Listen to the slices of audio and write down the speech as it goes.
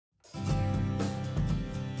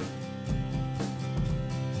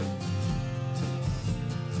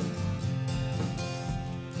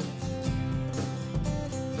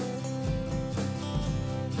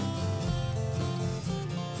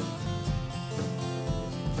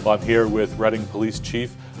Well, I'm here with Reading Police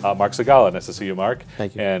Chief Mark Segala. Nice to see you, Mark.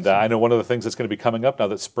 Thank you. And I know one of the things that's going to be coming up now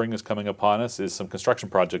that spring is coming upon us is some construction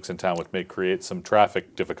projects in town which may create some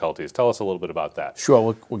traffic difficulties. Tell us a little bit about that.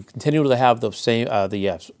 Sure. We continue to have the same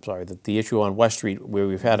the issue on West Street where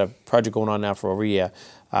we've had a project going on now for over a year.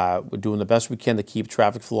 We're doing the best we can to keep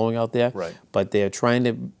traffic flowing out there. Right. But they're trying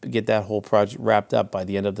to get that whole project wrapped up by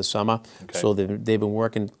the end of the summer. Okay. So they've been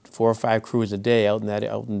working 4 or 5 crews a day out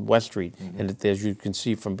in West Street, and as you can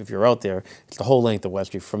see from if you're out there, it's the whole length of West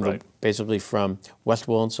Street from basically from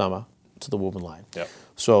Westwell and Summer to the Woburn line. Yep.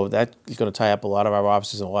 So that is going to tie up a lot of our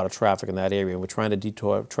offices and a lot of traffic in that area. And we're trying to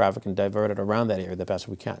detour traffic and divert it around that area the best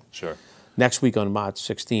we can. Sure. Next week on March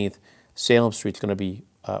 16th, Salem Street's going to be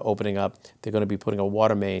opening up. They're going to be putting a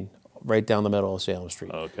water main right down the middle of Salem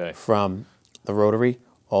Street. Okay. From the Rotary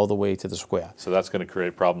all the way to the square. So that's going to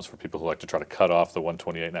create problems for people who like to try to cut off the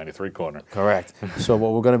 128-93 corner. Correct. So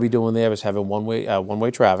what we're going to be doing there is having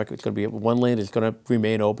one-way traffic. It's going to be one lane. It's going to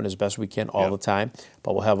remain open as best we can all the time.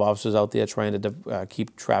 But we'll have officers out there trying to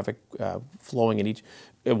keep traffic flowing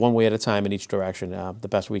in one way at a time in each direction, the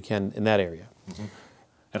best we can in that area.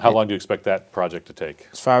 And how long do you expect that project to take?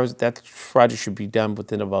 As far as that project should be done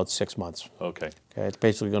within about 6 months. Okay. Okay, it's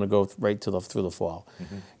basically going to go right through the fall.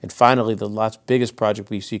 And finally, the last biggest project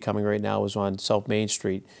we see coming right now is on South Main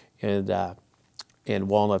Street and in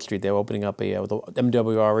Walnut Street. They're opening up the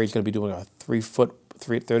MWRA is going to be doing a 3-foot,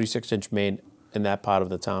 36-inch main in that part of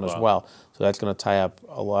the town as well. So that's going to tie up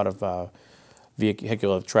a lot of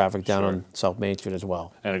vehicular traffic down on South Main Street as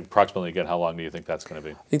well. And approximately, again, how long do you think that's going to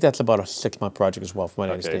be? I think that's about a 6-month project as well, from what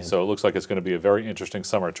I understand. Okay, so it looks like it's going to be a very interesting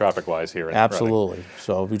summer traffic-wise here in Absolutely. Reading.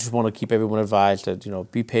 So we just want to keep everyone advised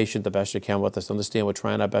that, be patient the best you can with us. Understand we're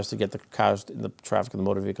trying our best to get the cars and the traffic and the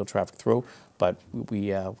motor vehicle traffic through, but we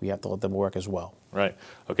have to let them work as well. Right.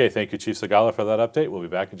 Okay, thank you, Chief Segala, for that update. We'll be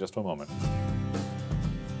back in just a moment.